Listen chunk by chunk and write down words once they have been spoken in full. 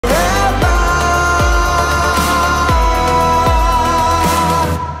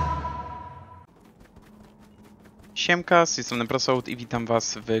Siemka, z tej strony Prosout i witam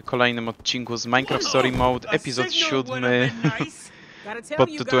was w kolejnym odcinku z Minecraft Story Mode, epizod 7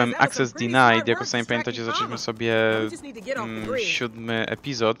 pod tytułem Access Denied. Jak sami pamiętacie, zaczęliśmy sobie 7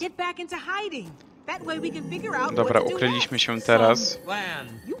 epizod. Dobra, ukryliśmy się teraz.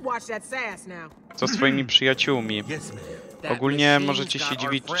 Co z twoimi przyjaciółmi? Ogólnie możecie się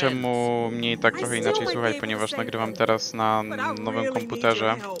dziwić, czemu mnie tak trochę inaczej słychać, ponieważ nagrywam teraz na nowym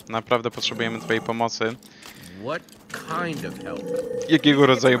komputerze. Naprawdę potrzebujemy twojej pomocy. Jakiego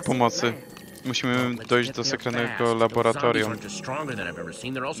rodzaju pomocy? Musimy dojść do sekretnego laboratorium.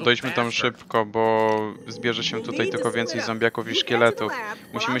 Dojdźmy tam szybko, bo zbierze się tutaj tylko więcej zombiaków i szkieletów.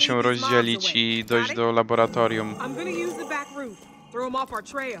 Musimy się rozdzielić i dojść do laboratorium.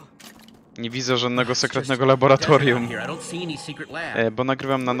 Nie widzę żadnego sekretnego laboratorium, bo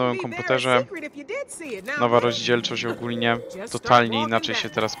nagrywam na nowym komputerze. Nowa rozdzielczość ogólnie. Totalnie inaczej się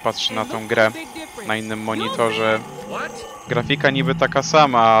teraz patrzy na tą grę na innym monitorze. Grafika niby taka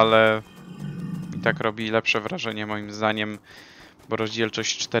sama, ale i tak robi lepsze wrażenie moim zdaniem, bo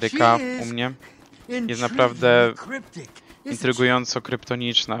rozdzielczość 4K u mnie jest naprawdę intrygująco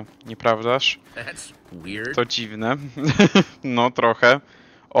kryptoniczna, nieprawdaż? To dziwne. No trochę.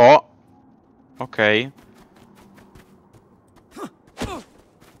 O! Okej.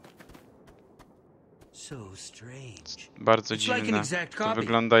 Bardzo dziwne. To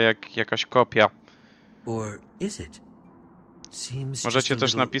wygląda jak jakaś kopia. Możecie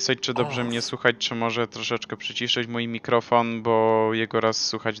też napisać, czy dobrze mnie słychać, czy może troszeczkę przyciszyć mój mikrofon, bo jego raz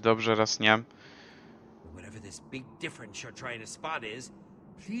słychać dobrze, raz nie.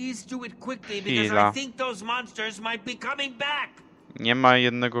 Chwila. Nie ma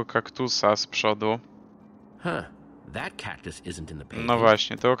jednego kaktusa z przodu. No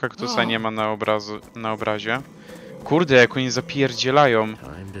właśnie, tego kaktusa nie ma na obrazie. Kurde, jak oni zapierdzielają.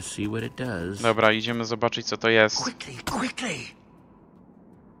 Dobra, idziemy zobaczyć, co to jest.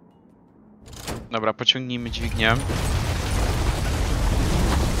 Dobra, pociągnijmy dźwignię.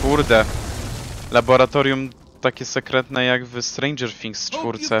 Kurde. Laboratorium takie sekretne jak w Stranger Things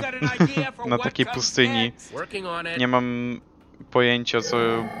 4. Na takiej pustyni. Nie mam pojęcia, co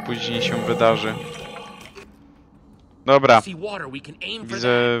później się wydarzy. Dobra. Widzę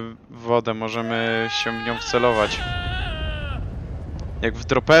wodę, możemy się w nią wcelować. Jak w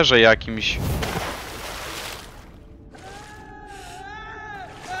droperze jakimś.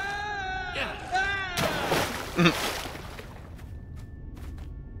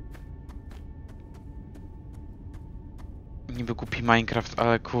 Niby głupi Minecraft,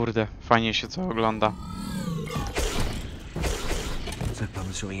 ale kurde, fajnie się to ogląda.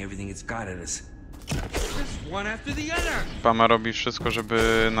 Pama robi wszystko,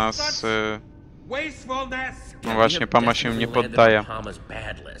 żeby nas... No właśnie, Pama się nie poddaje.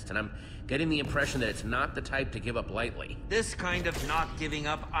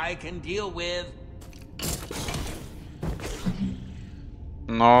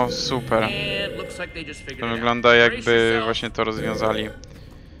 No super. To wygląda, jakby właśnie to rozwiązali.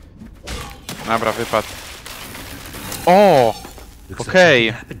 Dobra, wypadł. O!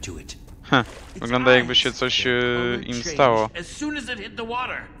 Okej. Wygląda, jakby się coś im stało.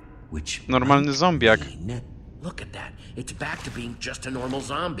 Normalny zombiak.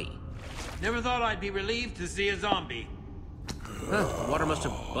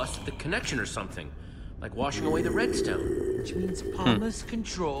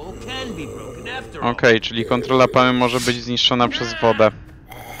 Okej, czyli kontrola Pamy może być zniszczona przez wodę.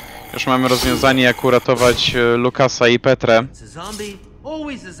 Już mamy rozwiązanie, jak uratować Lukasa i Petrę.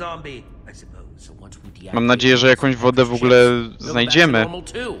 Mam nadzieję, że jakąś wodę w ogóle znajdziemy.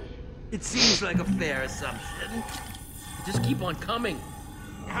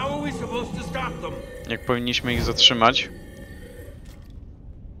 Jak powinniśmy ich zatrzymać?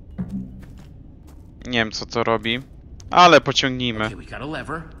 Nie wiem, co to robi, ale pociągnijmy.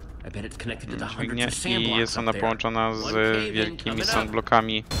 Dźwignię i jest ona połączona z wielkimi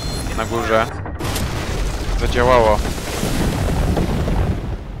soundblockami na górze. Zadziałało.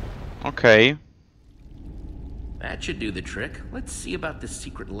 Okej.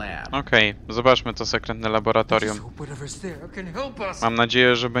 Okej, zobaczmy to sekretne laboratorium. Mam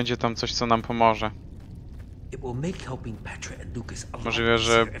nadzieję, że będzie tam coś, co nam pomoże. Możliwe,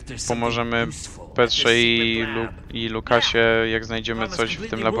 że pomożemy Petrze i Lukasie, jak znajdziemy coś w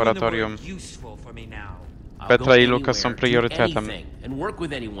tym laboratorium. Petra i Lukas są priorytetem.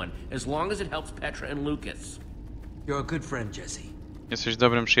 Jesteś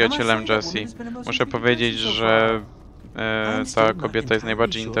dobrym przyjacielem, Jesse. Muszę powiedzieć, że ta kobieta jest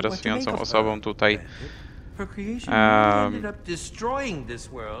najbardziej interesującą osobą tutaj.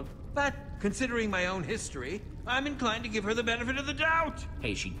 but considering my own history, I'm inclined to give her the benefit of the doubt.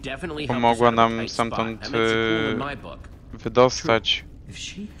 Hey, she definitely pomogła nam stamtąd wydostać,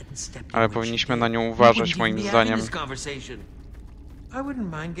 ale powinniśmy na nią uważać, moim zdaniem. I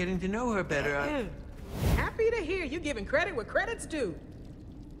wouldn't mind getting to know her better. Happy to hear you giving credit where credit's due.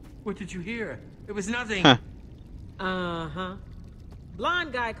 What did you hear? It was nothing. Uh-huh.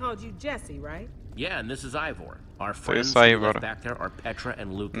 Blonde guy called you Jesse, right? Yeah, and this is Ivor. Our To jest friends Ivor, back there are Petra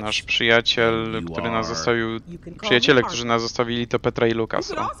and Lucas. nasz przyjaciel, który nas zostawił. Przyjaciele, którzy nas zostawili, to Petra i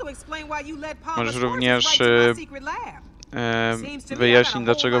Lucas. Możesz również wyjaśnić,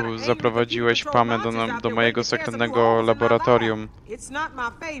 dlaczego zaprowadziłeś Pamę do mojego sekretnego laboratorium.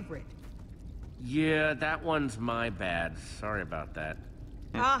 Yeah, that one's my bad. Sorry about that.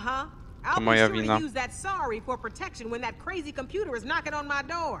 To moja wina.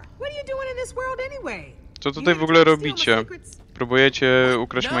 Co tutaj w ogóle robicie? Próbujecie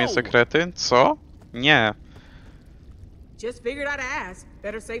ukraść moje sekrety? Co? Nie.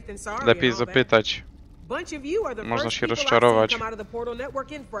 Lepiej zapytać. Można się rozczarować.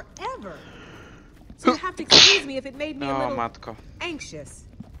 O, matko.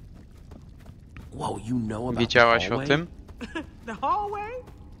 Wiedziałaś o tym?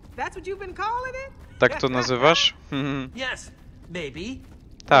 Tak to nazywasz?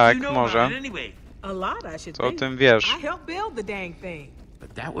 Tak, może. Co o tym wiesz?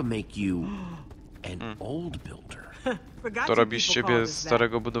 To robi z ciebie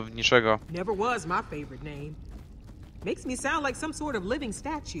starego budowniczego.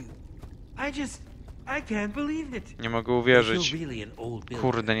 Nie mogę uwierzyć.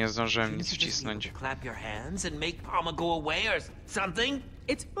 Kurde, nie zdążyłem nic wcisnąć.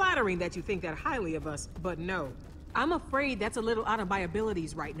 It's flattering that you think that highly of us, but no. I'm afraid that's a little out of my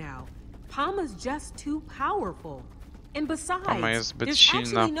abilities right now. Pama's just too powerful. And besides, there's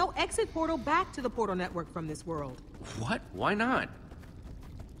actually no exit portal back to the portal network from this world. What? Why not?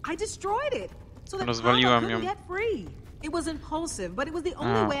 I destroyed it, so that Pama couldn't get free. It was impulsive, but it was the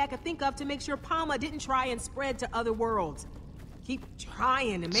only way I could think of to make sure Pama didn't try and spread to other worlds. Keep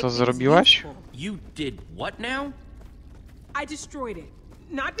trying to make things useful. You did what now? I destroyed it.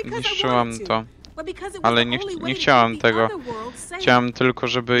 Not because Zniszczyłam to. Ale nie chciałam tego. Chciałam tylko,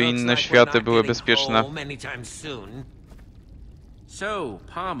 żeby inne światy były bezpieczne.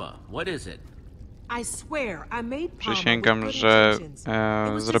 Przysięgam, że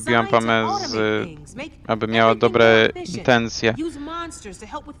zrobiłam Pamę, aby miała dobre intencje.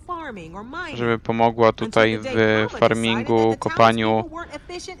 Żeby pomogła tutaj w farmingu, kopaniu.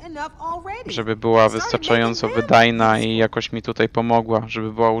 Żeby była wystarczająco wydajna i jakoś mi tutaj pomogła,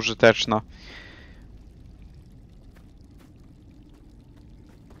 żeby była użyteczna.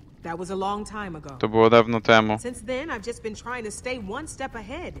 To było dawno temu.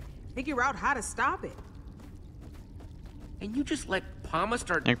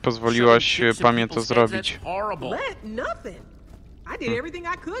 Jak pozwoliłaś Pamie to zrobić?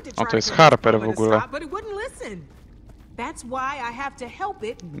 O, to jest Harper w ogóle.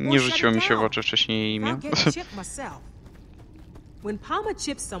 Nie rzuciło mi się w oczy wcześniej jej imię.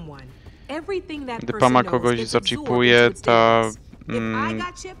 Gdy Pama kogoś zaczipuje, ta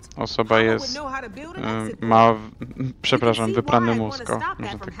osoba ma, przepraszam, wyprany mózg,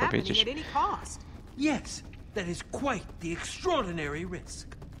 można tak powiedzieć. That is quite the extraordinary risk.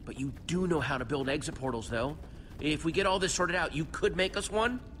 But you do know how to build exit portals, though. If we get all this sorted out, you could make us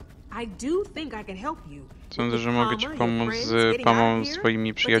one? I do think I can help you. Sądzę, że mogę ci pomóc z Pamą,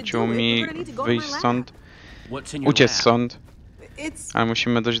 swoimi przyjaciółmi, wyjść stąd, uciec stąd. Ale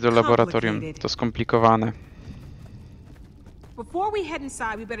musimy dojść do laboratorium. To skomplikowane. Before we head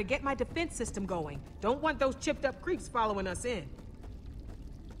inside, we better get my defense system going. Don't want those chipped up creeps following us in.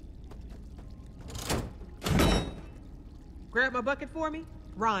 Grab my bucket for me.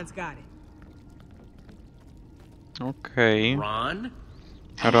 Ron's got it. Okej. Ron?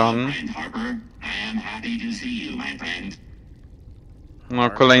 Ron. No,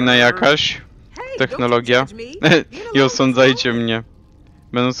 kolejna jakaś technologia. I osądzajcie mnie.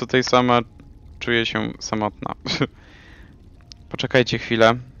 Będąc tutaj sama, czuję się samotna. Poczekajcie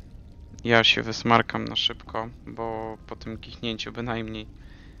chwilę. Ja się wysmarkam na szybko, bo po tym kichnięciu bynajmniej.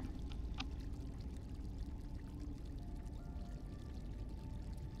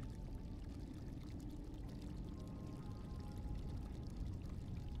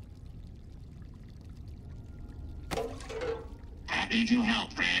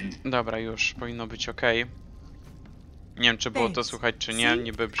 Dobra, już powinno być ok. Nie wiem, czy było to słychać, czy nie.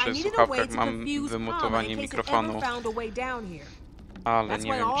 Niby przy słuchawkach mam wymutowanie mikrofonu. Ale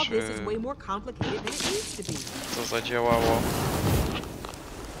nie wiem, czy to zadziałało.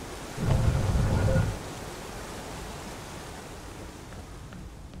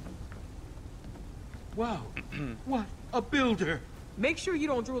 Wow. What a builder. Make sure you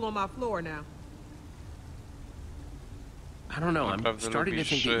don't drool on my floor now. I don't know, I'm Naprawdę starting to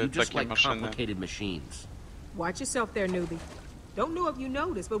think that you lubisz just takie like maszyny. complicated machines. Watch yourself there, newbie. Don't know if you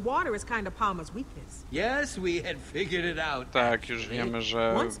noticed, but water is kind of Palma's weakness. Yes, we had figured it out. Tak, już wiemy,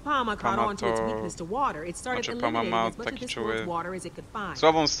 że Once Palma caught Pama on to its to... weakness to water, it started Znaczy Pama eliminating ma as much of taki this czuły... world's water as it could find.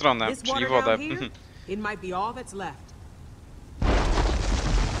 słabą stronę, This czyli water wodę. down here, it might be all that's left.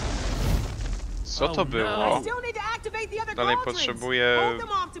 Co to było? Dalej potrzebuję...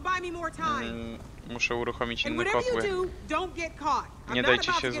 muszę uruchomić inne kotły. Nie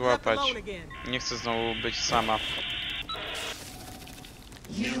dajcie się złapać. Nie chcę znowu być sama.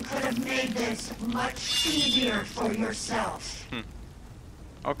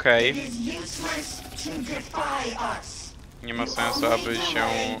 Okej. Nie ma sensu,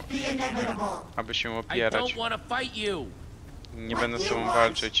 aby się opierać. Nie będę z tobą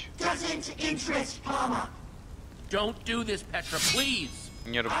walczyć.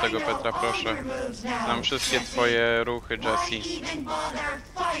 Nie rób tego, Petra, proszę. Znam wszystkie twoje ruchy, Jesse.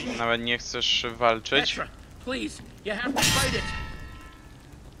 Nawet nie chcesz walczyć?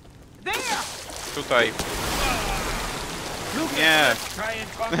 Tutaj. Nie.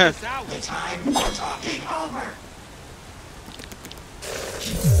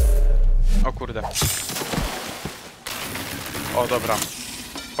 O kurde. O, dobra.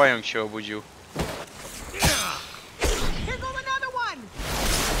 Pająk się obudził.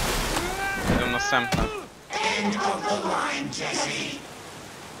 Idą następne.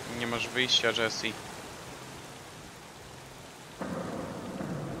 Nie masz wyjścia, Jesse.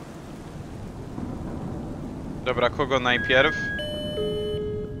 Dobra, kogo najpierw?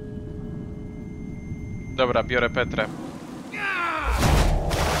 Dobra, biorę Petrę.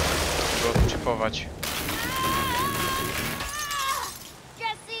 Go odczypować.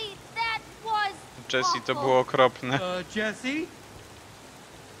 Jesse, to było okropne. Jesse?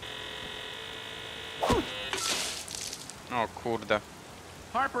 O kurde.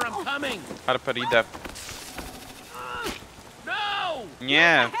 Harper, I'm coming. Harper, idę. No!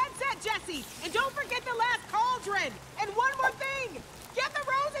 Nie! Jesse, and don't forget the last cauldron. And one more thing, get the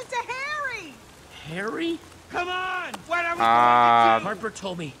roses to Harry. Harry? Come on! What are we A, going to do? Harper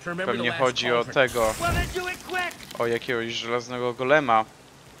told me to remember the pewnie last chodzi o cauldron. tego. Well, then do it quick! O jakiegoś żelaznego golema.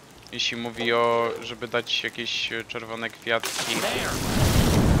 Jeśli mówi o, żeby dać jakieś czerwone kwiatki. There.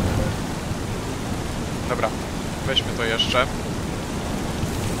 Dobra, weźmy to jeszcze.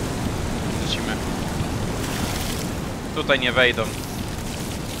 Lecimy. Tutaj nie wejdą.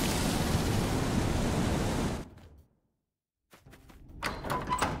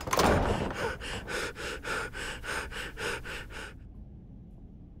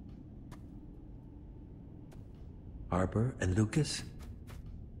 Harper and Lucas?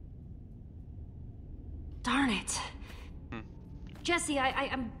 Darn it. Jesse,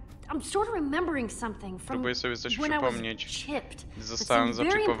 I'm sort of remembering something from Próbuję sobie coś when I was przypomnieć. chipped. Gdy that zostałem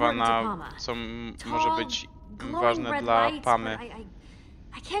seemed very important to zaczipowana, Pama. co Tall, może być glowing ważne red dla lights, Pamy. but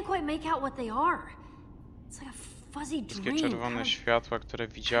I can't quite make out what they are. It's like a fuzzy Wszystkie dream. czerwone światła, które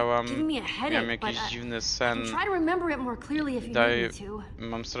widziałam, Giving me a headache, miałem but jakiś dziwny I sen. can try to remember it more clearly if you Daję, need me to.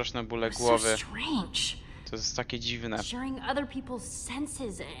 mam straszne bóle It's so głowy. strange. To jest takie dziwne. Sharing other people's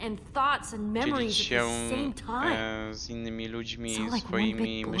senses and thoughts and Dzielić memories at się the same time. z innymi ludźmi, Sound like one swoimi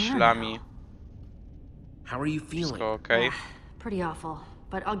big blur myślami. now. How are you feeling? Wszystko okej? Pretty awful,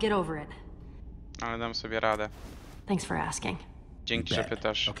 but I'll get over it. Ale dam sobie radę. Thanks for asking. Dzięki, że Bet.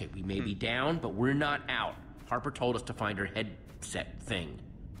 pytasz. Okay, we may be down, but we're not out. Harper told us to find her headset thing.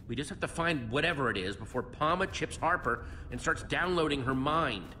 We just have to find whatever it is before Pama chips Harper and starts downloading her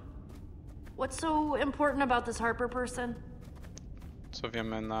mind. What's so important about this Harper person? Co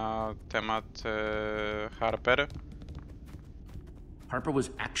wiemy na temat Harper? Harper was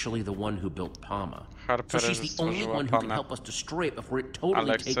actually the one who built Pama. Harper So she's the only stworzyła one who can Pamę, help us destroy it before it totally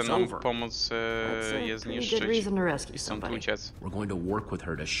ale chce takes nam over. pomóc That's a je pretty good zniszczyć reason to rescue i stąd somebody. uciec. We're going to work with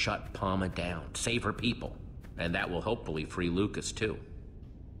her to shut Pama down, save her people. And that will hopefully free Lucas too.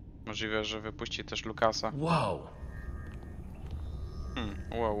 Możliwe, że wypuści też Lucasa. Whoa.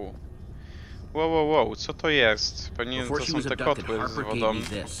 Wow. Wow, co to jest? Pewnie Before to she są was te abducted, kotły z Harper gave wodą, me o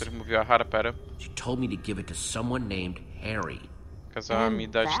this. których mówiła Harper. She told me to give it to someone named Harry. Kazała mi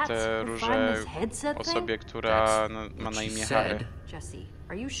dać te róże osobie, która ma na imię Harry. Jesse,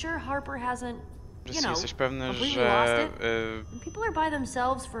 are you sure Harper hasn't, Jesse, jesteś pewny, completely lost że it? When people are by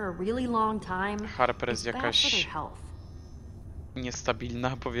themselves for a really long time, Harper jest it's bad for jakaś their health.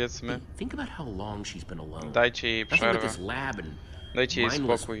 niestabilna, powiedzmy? Think about how long she's been alone. Dajcie jej Nothing but przerwę. this lab and Dajcie jej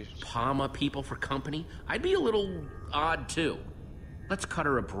mindless spokój. Pama people for company. I'd be a little odd too. Let's cut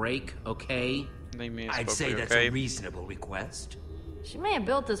her a break, okay? Daj mi I'd say spokój, that's okej? a reasonable request. She may have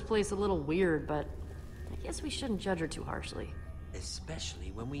built this place a little weird, but I guess we shouldn't judge her too harshly.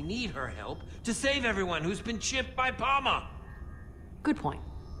 Especially when we need her help to save everyone who's been chipped by Palma. Good point.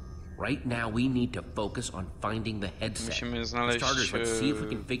 Right now, we need to focus on finding the headset. Musimy For znaleźć starters, let's see if we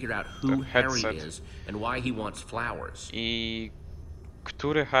can figure out who ten Harry headset. is and why he wants flowers. I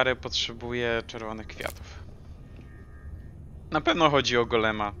który Harry potrzebuje czerwonych kwiatów? Na pewno chodzi o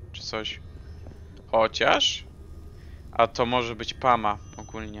golema, czy coś. Chociaż... A to może być PAMA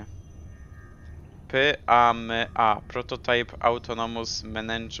ogólnie. PAMA. Prototype Autonomous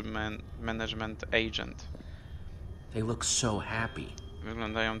Management Agent. They look so happy.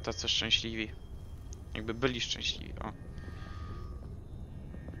 Wyglądają tacy szczęśliwi. Jakby byli szczęśliwi, o.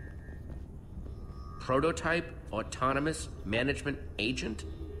 Prototype Autonomous Management Agent?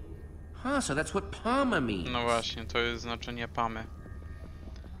 Huh, so that's what PAMA means. No właśnie, to jest znaczenie PAMY.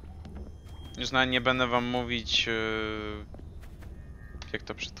 Już nawet nie będę wam mówić, jak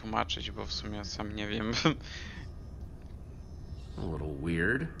to przetłumaczyć, bo w sumie sam nie wiem. A little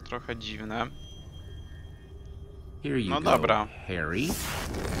weird. Trochę dziwne. Here you No go, dobra. Harry.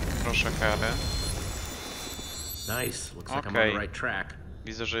 Proszę, Harry. Nice. Looks like I'm on Okay. the right track.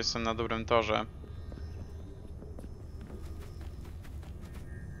 Widzę, że jestem na dobrym torze.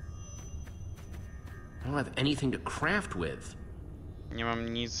 I don't have anything to craft with. Nie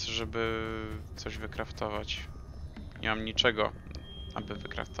mam nic, żeby coś wykraftować. Nie mam niczego, aby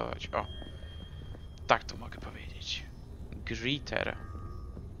wykraftować. O. Tak to mogę powiedzieć. Gritter.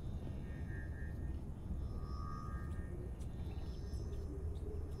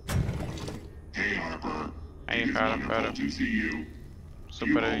 Hey Harper. Hej, It is Harper. wonderful to see you.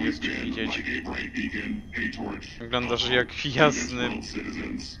 Super You jest cię always widzieć. like a bright beacon, a torch. Wyglądasz a jak hope to jasny this world's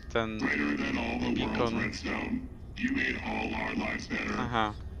citizens. ten Brighter than all the world's beacon. redstone. You made all our lives better.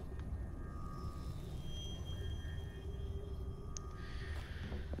 Aha.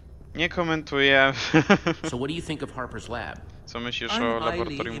 Nie komentuję. So what do you think of Harper's lab? Co myślisz I'm o highly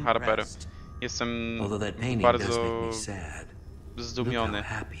laboratorium Harper? impressed. Jestem Although that painting does bardzo make me sad. Look how zdumiony.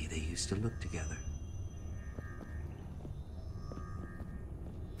 happy they used to look together.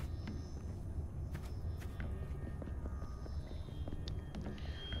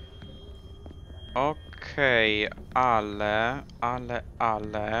 Okej, ale...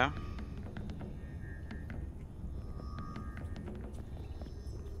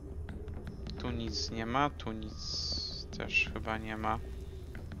 Tu nic nie ma, tu nic też chyba nie ma.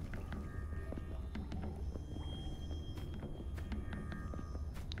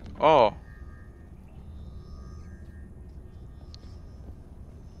 O!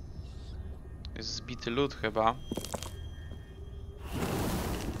 Jest zbity lód chyba.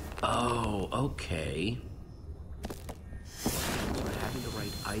 Oh, okay. So having the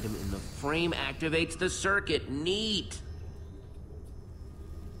right item in the frame activates the circuit. Neat.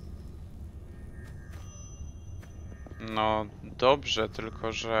 No dobrze,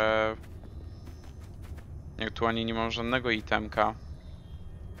 tylko że aktualnie nie mam żadnego itemka.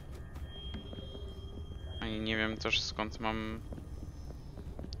 Ani nie wiem też skąd mam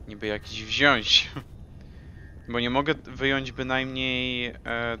niby jakiś wziąć. Bo nie mogę wyjąć bynajmniej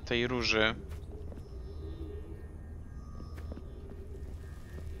tej róży.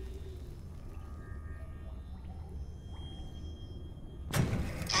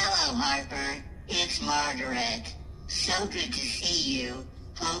 Hello, Harper. It's Margaret. So good to see you.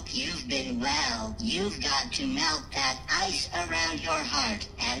 Hope you've been well. You've got to melt that ice around your heart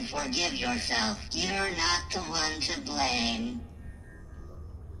and forgive yourself. You're not the one to blame.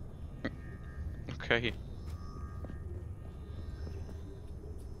 Okej.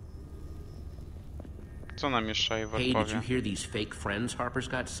 Co nam jeszcze Eivor Hey, did you powie? hear these fake friends Harper's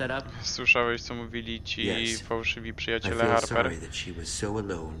got set up? Słyszałeś co mówili ci Yes. fałszywi I przyjaciele feel Harper? sorry that she was so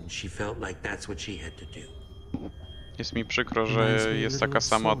alone. She felt like that's what she had to do. Jest mi przykro, że jest taka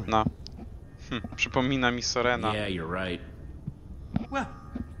samotna. Przypomina mi Sorena. Yeah, you're right. Well,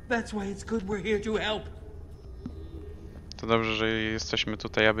 that's why it's good we're here to help. To dobrze, że jesteśmy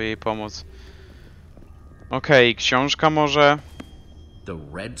tutaj, aby jej pomóc. Okej, książka może? The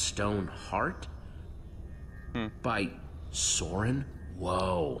Redstone Heart? By Soren?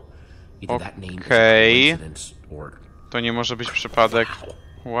 Whoa. Either that name is a Okay. coincidence or... To nie może być przypadek.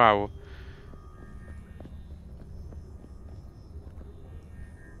 Wow.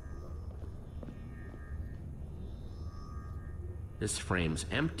 This frame's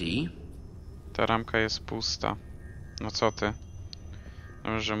empty. Ta ramka jest pusta. No co ty?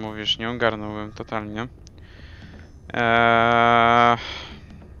 Dobrze, że mówisz, nie ogarnąłem totalnie.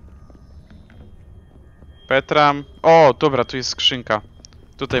 Petram. O, dobra, tu jest skrzynka.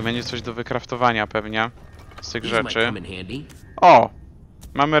 Tutaj będzie coś do wykraftowania pewnie z tych rzeczy. O!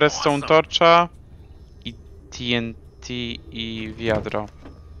 Mamy redstone torcha i TNT i wiadro.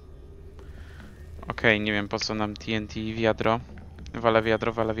 Okej, nie wiem po co nam TNT i wiadro. Walę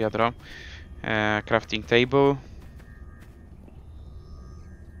wiadro, walę wiadro. Crafting table.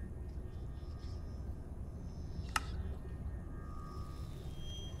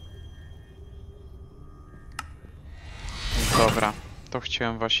 Dobra, to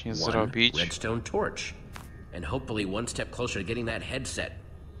chciałem właśnie zrobić.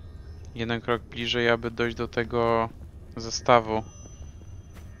 Jeden krok bliżej, aby dojść do tego zestawu.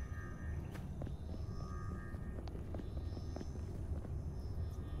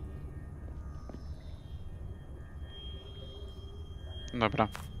 Dobra.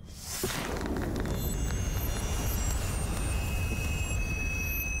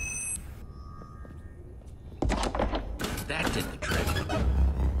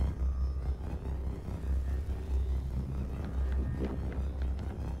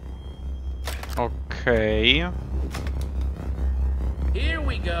 Okej. Here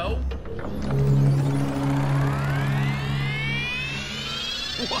we go.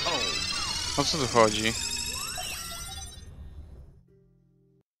 O co tu chodzi?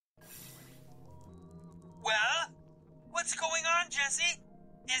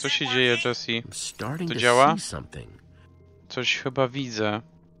 Co się dzieje, Jesse? To działa? Coś chyba widzę.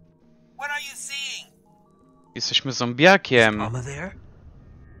 Jesteśmy zombiakiem.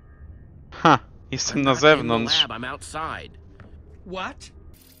 Ha, jestem na zewnątrz. What?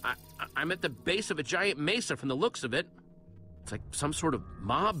 I'm at the base of a giant mesa from the looks of it. It's like some sort of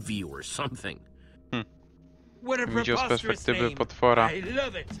mob view or something. Widział z perspektywy potwora. I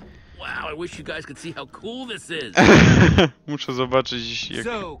love it. Wow, I wish you guys could see how cool this is. Muszę zobaczyć, jak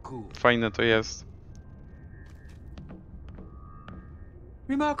fajne to jest.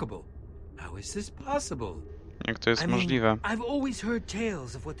 Remarkable. How is this possible? Jak to jest możliwe? I've always heard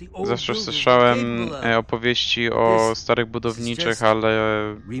tales of what the old Zawsze builders słyszałem were capable of. opowieści o starych budowniczych, ale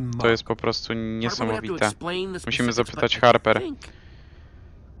to jest po prostu niesamowite. Musimy zapytać Harper.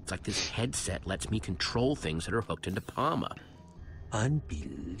 It's like this headset lets me control things that are hooked into Palma.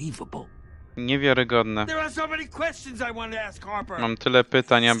 Unbelievable. Niewiarygodne. There are so many questions I want to ask Harper. Mam tyle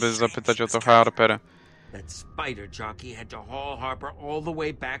pytań, aby zapytać o to Harper. That spider jockey had to haul Harper all the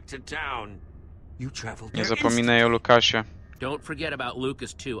way back to town. You traveled Nie there zapominaj o Lukasie. Don't forget about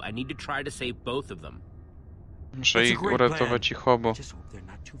Lucas too. I need to try to save both of them. Muszę ich uratować ich obu. Just hope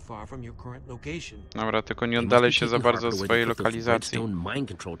they're not too far from your current location. Dobra, tylko nie oddalaj się za bardzo od swojej lokalizacji. Mind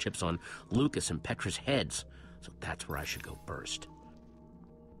control chips on Lucas and Petra's heads. So that's where I should go first.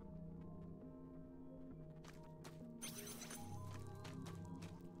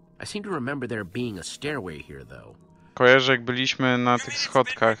 I seem to remember there being a stairway here though. Kojarzę, jak byliśmy na tych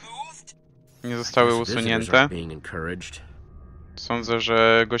schodkach. Nie zostały usunięte. Sądzę,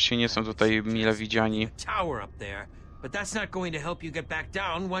 że goście nie są tutaj mile widziani. But that's not going to help you get back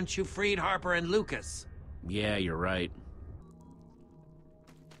down once you freed Harper and Lucas. Yeah, you're right.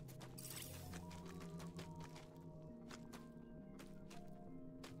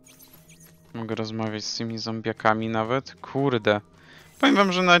 Mogę rozmawiać z tymi zombiakami nawet. Kurde. Powiem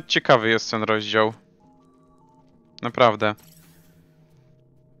wam, że nawet ciekawy jest ten rozdział. Naprawdę.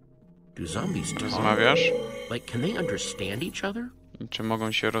 Rozmawiasz? Like, can they understand each other? I czy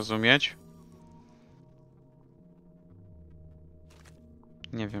mogą się rozumieć?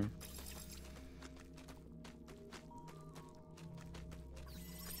 Nie wiem.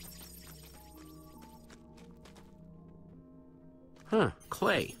 Huh,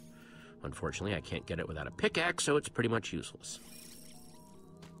 clay. Unfortunately, I can't get it without a pickaxe, so it's pretty much useless.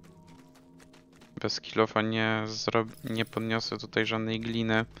 Bez kilofa nie podniosę tutaj żadnej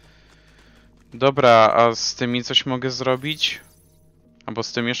gliny. Dobra, a z tymi coś mogę zrobić? Albo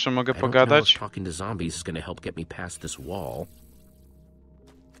z tym jeszcze mogę pogadać? Talking to zombies is gonna help get me past this wall.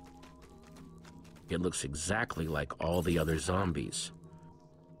 It looks exactly like all the other zombies.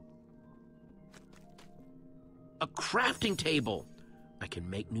 A crafting table! I can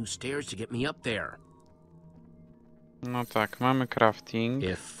make new stairs to get me up there. No tak, mamy crafting.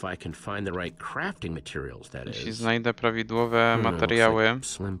 If I can find the right crafting materials, that is. Jeśli znajdę prawidłowe materiały.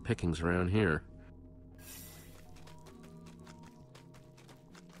 Slim pickings around here.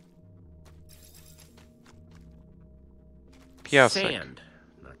 Piasek. Sand.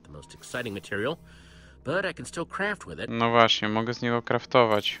 Not the most exciting material, but I can still craft with it. No właśnie, mogę z niego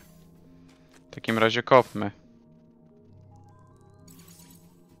craftować. W takim razie kopmy.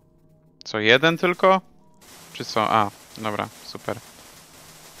 Co, jeden tylko? Czy co? A, dobra, super.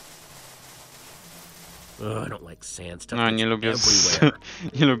 I don't like sand stuff. No, nie lubię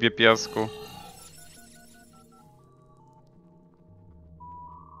nie lubię piasku.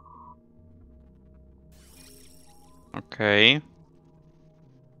 Okej.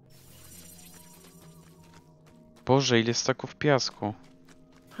 Boże, ile staków piasku.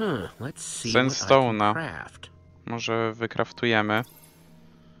 Sandstone'a. Może wykraftujemy.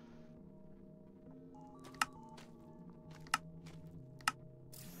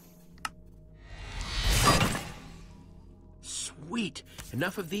 Sweet.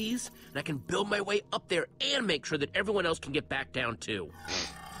 Enough of these, and I can build my way up there and make sure that everyone else can get back down too.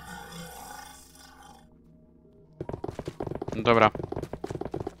 Dobra.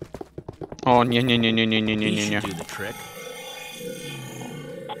 O, nie.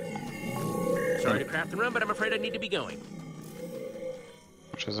 Sorry to craft the run, but I'm afraid I need to be going.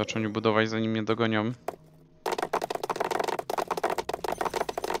 Muszę zacząć budować, zanim mnie dogonią.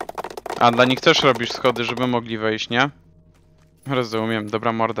 A, dla nich też robisz schody, żeby mogli wejść, nie? Rozumiem.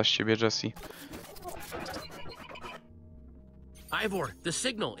 Dobra morda z ciebie, Jesse. Ivor, the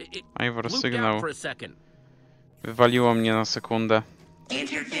signal. Ivor, sygnał. Wywaliło mnie na sekundę.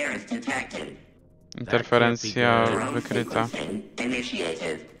 Interferencja wykryta.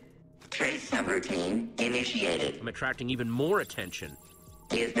 I'm attracting even more attention.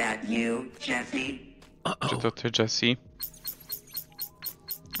 Is that you, Jesse? Czy to ty, Jesse?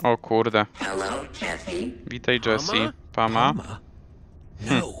 O kurde. Hello, Jesse. Witaj, Jesse. Pama?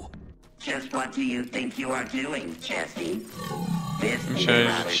 No. Just what do you think you are doing, Jesse? Myślę,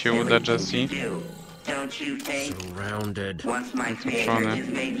 że ci się uda, Jesse. Don't you think? Surrounded. Once my creation is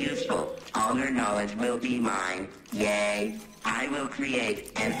made useful, all your knowledge will be mine. Yay! I will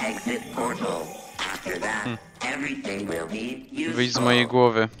create an exit portal. After that, everything will be useful. Wyjdź z mojej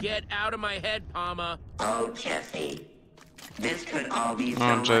głowy. Get out of my head, Pama. Oh, Jesse. This could all be so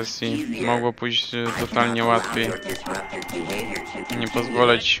O, much Jesse. easier. Mogło pójść totalnie łatwiej. Nie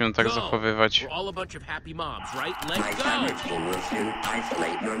pozwolę ci się tak zachowywać. We're all a bunch of happy mobs, right? My Let's summer go. team will soon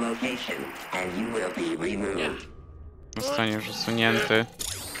isolate your location, and you will be removed. Zostaniesz usunięty.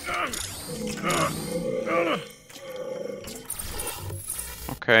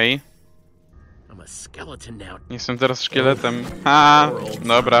 Okej. I'm a skeleton now. Jestem teraz szkieletem. Ha!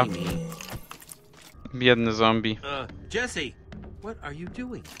 Dobra. Biedny zombie. Jesse, what are you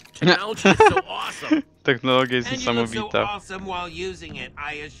doing? Technology is so awesome. Technologia jest And you look so niesamowita. awesome while using it,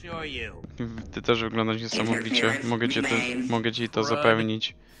 I assure you. Ty też wyglądasz niesamowicie. Mogę ci to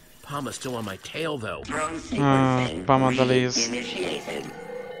zapewnić. Pama's still on my tail, though. Drone A, sequencing Pama dalej jest reinitiated.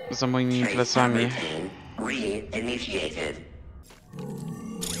 za moimi Trace plecami. routine reinitiated.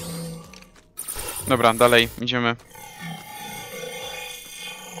 Dobra, dalej, idziemy.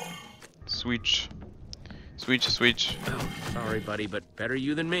 Switch. Switch. Oh, sorry, buddy, but better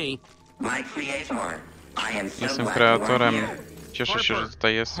you than me. My creator, I am so Jestem glad kreatorem. you are here. Cieszę się, że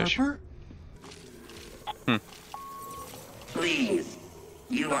tutaj jesteś. Harper? Please,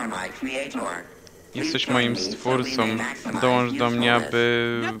 you are my creator. Jesteś moim stwórcą. Dołącz do mnie,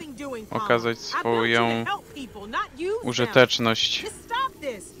 aby Nothing doing, Pama. okazać I've brought swoją you to help people, not use them. użyteczność. Just stop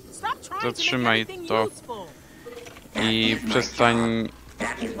this. Stop trying to make Zatrzymaj everything to. useful. I przestań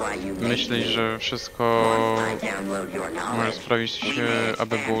That is why you made myśleć, me. że wszystko Once I download your knowledge, może sprawić we się, may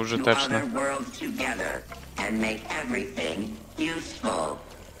aby było expand to użyteczne. other worlds together and make everything useful.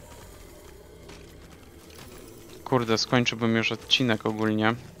 Kurde, skończyłbym już odcinek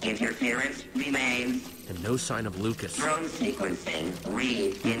ogólnie. Interference remains. And no sign of Lucas. Drone sequencing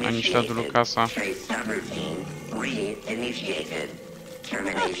reinitiated. Ani śladu Lucasa. Trace subroutine reinitiated.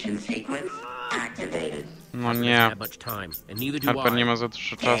 Termination sequence activated. No Doesn't nie. have much time, and neither do Harper nie I. ma za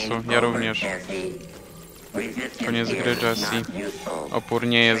dużo czasu. Game Ja over, również. Jesse. Resistance Koniec here gry, is Jesse. not useful. Opór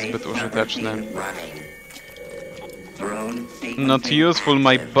nie jest Trace zbyt użyteczny. subroutine running. Drone Not sequencing useful,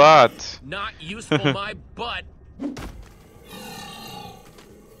 my active. butt. Not useful, my butt.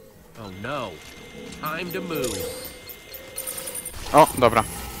 Oh no. Time to move. O, dobra.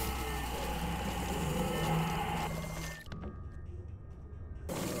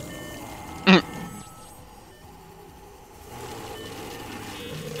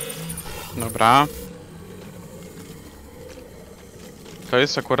 Dobra. To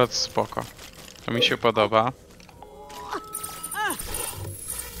jest akurat spoko. To mi się podoba.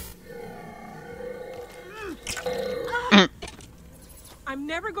 I'm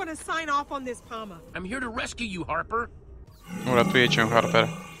never going to sign off on this, Pama. I'm here to rescue you, Harper. Uratuję cię, Harper.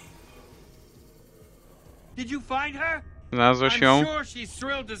 Did you find her? Znalazłeś I'm ją? sure she's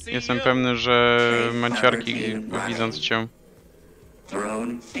thrilled to see Jestem you. pewny, że manciarki, widząc cię,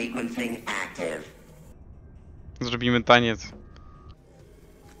 Drone sequencing active. zrobimy taniec.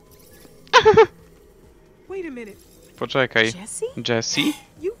 Poczekaj. Jesse?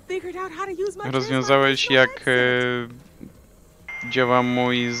 Rozwiązałeś, jak działa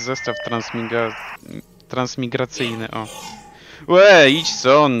mój zestaw transmigracyjny. O. Łe, idź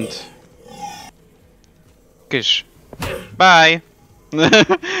stąd. Kysz. Bye.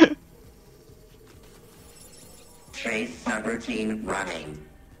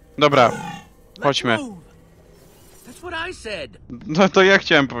 Dobra, chodźmy. No to ja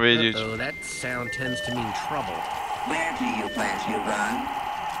chciałem powiedzieć.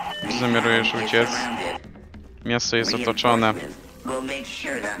 Zamierujesz uciec? Miasto jest otoczone.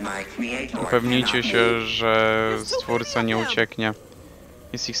 Upewnijcie się, że stwórca nie ucieknie.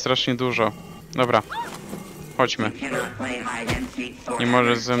 Jest ich strasznie dużo. Dobra, chodźmy. Nie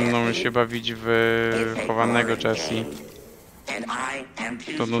możesz ze mną się bawić w chowanego, Jesse.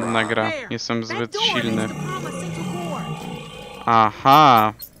 To nudna gra. Jestem zbyt silny.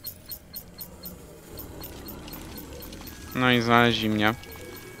 Aha. No i znaleźli mnie.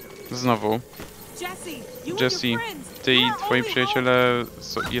 Znowu. Jesse, ty i twoi przyjaciele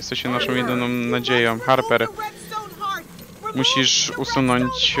jesteście naszą jedyną nadzieją. Harper, musisz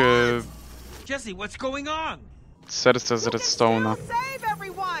usunąć serce z Redstone'a.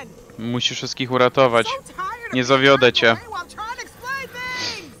 Musisz wszystkich uratować. Nie zawiodę cię.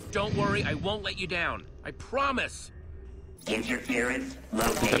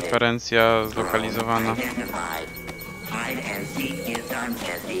 Interferencja zlokalizowana.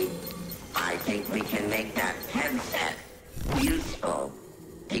 I think we can make that headset useful.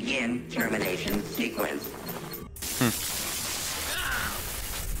 Begin termination sequence.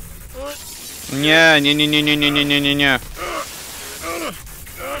 Nie.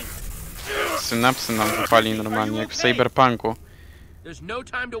 Synapsy nam wypali normalnie, jak w Cyberpunku.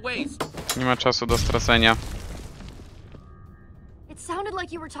 Nie ma czasu do stracenia. It sounded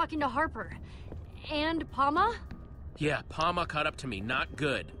like you were talking to Harper. And Pama? Yeah, Pama caught up to me. Not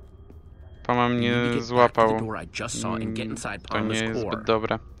good. Pama mnie złapał. To nie jest zbyt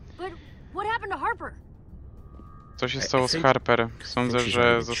dobre. Co się stało z Harper? Sądzę,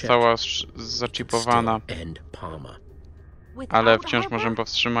 że została zaczipowana. Ale wciąż możemy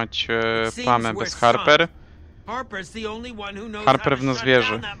powstrzymać Pamę. Bez Harper? Harper w nas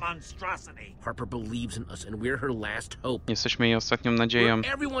wierzy. Jesteśmy jej ostatnią nadzieją.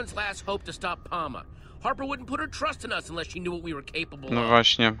 No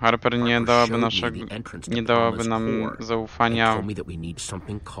właśnie, Harper nie dałaby nam zaufania,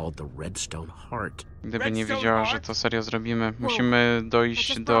 gdyby nie wiedziała, że to serio zrobimy. Musimy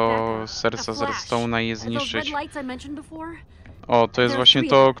dojść do serca z Redstone'a i je zniszczyć. O, to jest właśnie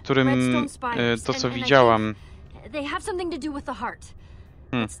to, to co widziałam.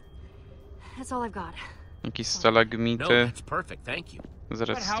 Jakieś stalagmity z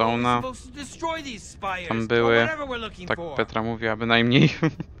Redstone'a. Tam były. Tak Petra mówiła bynajmniej.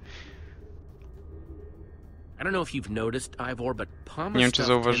 Nie wiem, czy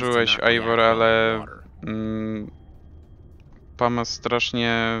zauważyłeś, Ivor, ale Pama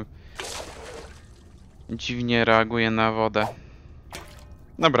strasznie dziwnie reaguje na wodę.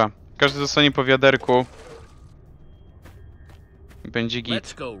 Dobra, każdy dostanie po wiaderku. Będzie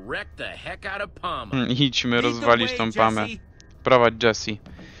git. Idźmy rozwalić tą Pamę. Prowadź, Jesse.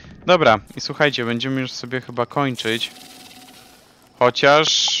 Dobra, i słuchajcie, będziemy już sobie chyba kończyć.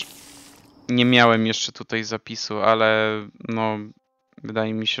 Chociaż nie miałem jeszcze tutaj zapisu, ale no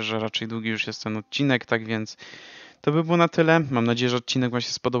wydaje mi się, że raczej długi już jest ten odcinek, tak więc to by było na tyle. Mam nadzieję, że odcinek wam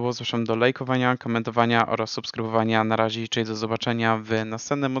się spodobał. Zapraszam do lajkowania, komentowania oraz subskrybowania. Na razie, czyli do zobaczenia w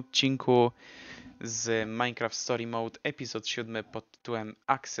następnym odcinku z Minecraft Story Mode, epizod 7 pod tytułem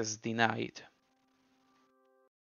Access Denied.